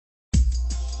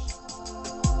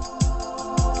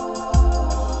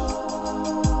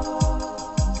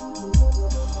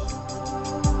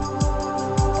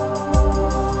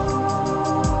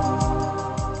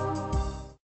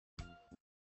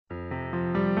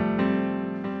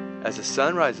As the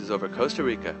sun rises over Costa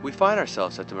Rica, we find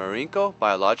ourselves at the Merenco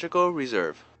Biological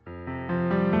Reserve.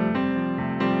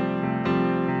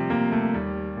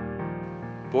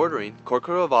 Bordering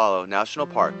Corcovado National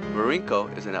Park, Merenco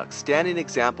is an outstanding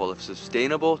example of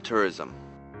sustainable tourism.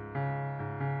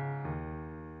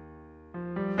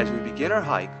 As we begin our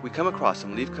hike, we come across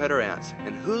some leafcutter ants,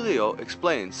 and Julio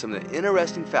explains some of the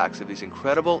interesting facts of these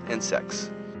incredible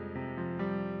insects.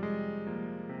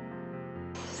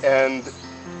 And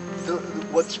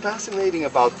what's fascinating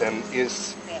about them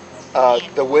is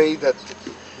the way that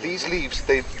these leaves,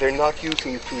 they're not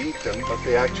using it to eat them, but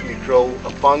they actually grow a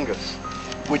fungus,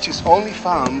 which is only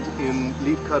found in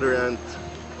leafcutter ant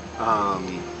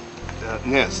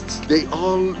nests. They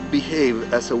all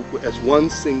behave as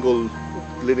one single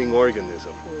living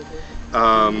organism.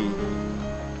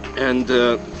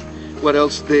 What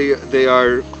else? They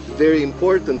are very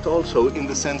important also in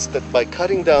the sense that by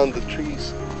cutting down the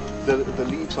trees, the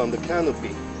leaves on the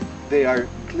canopy, they are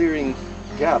clearing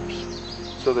gaps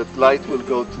so that light will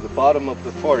go to the bottom of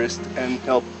the forest and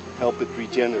help it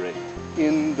regenerate.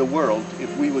 In the world,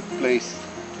 if we would place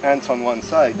ants on one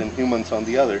side and humans on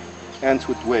the other, ants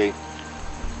would weigh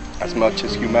as much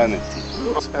as humanity.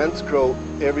 Ants grow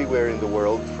everywhere in the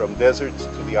world, from deserts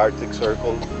to the Arctic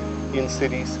Circle, in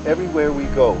cities. Everywhere we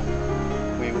go,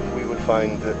 we will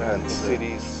find ants.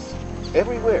 Cities,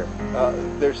 everywhere.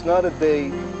 There's not a day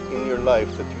in your life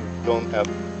that you don't have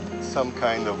some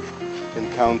kind of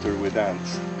encounter with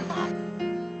ants.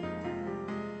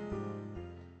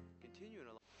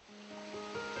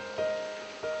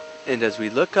 And as we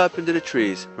look up into the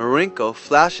trees, Merenco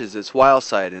flashes its wild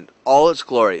side in all its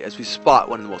glory as we spot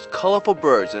one of the most colorful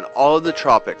birds in all of the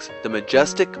tropics, the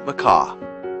majestic macaw.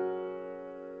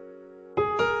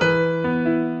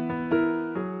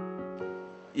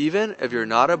 Even if you're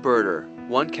not a birder,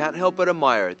 one can't help but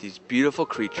admire these beautiful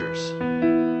creatures.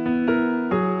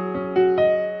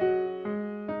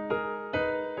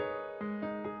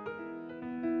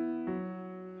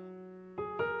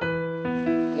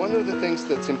 One of the things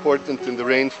that's important in the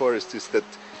rainforest is that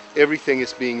everything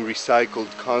is being recycled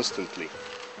constantly.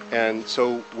 And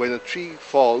so when a tree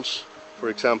falls, for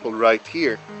example right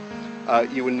here,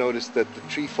 you will notice that the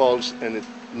tree falls and it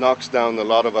knocks down a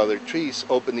lot of other trees,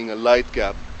 opening a light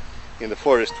gap in the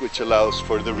forest, which allows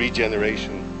for the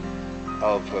regeneration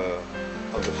of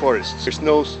the forest. There's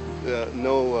no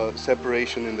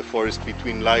separation in the forest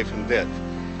between life and death.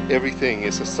 Everything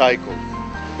is a cycle.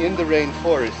 In the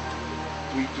rainforest,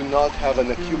 we do not have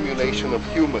an accumulation of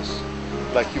humus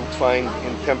like you find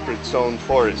in temperate zone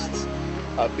forests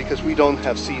because we don't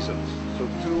have seasons. So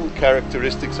two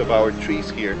characteristics of our trees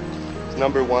here.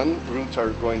 Number one, roots are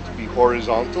going to be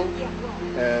horizontal,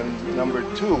 and number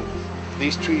two,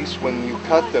 these trees, when you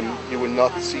cut them, you will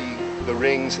not see the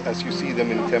rings as you see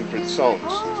them in temperate zones.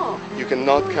 You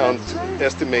cannot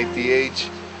estimate the age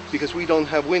because we don't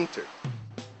have winter.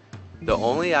 The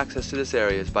only access to this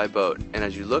area is by boat, and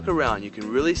as you look around you can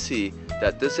really see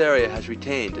that this area has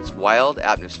retained its wild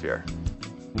atmosphere.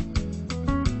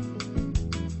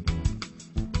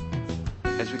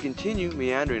 As we continue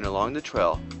meandering along the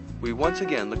trail, we once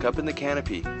again look up in the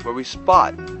canopy where we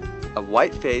spot a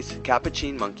white-faced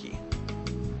capuchin monkey.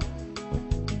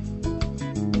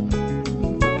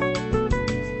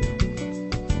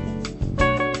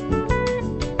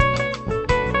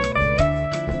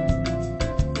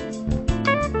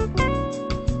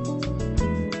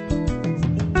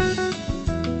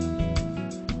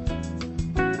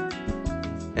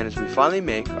 And as we finally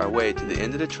make our way to the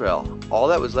end of the trail, all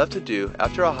that was left to do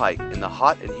after a hike in the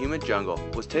hot and humid jungle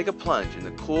was take a plunge in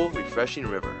the cool, refreshing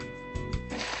river.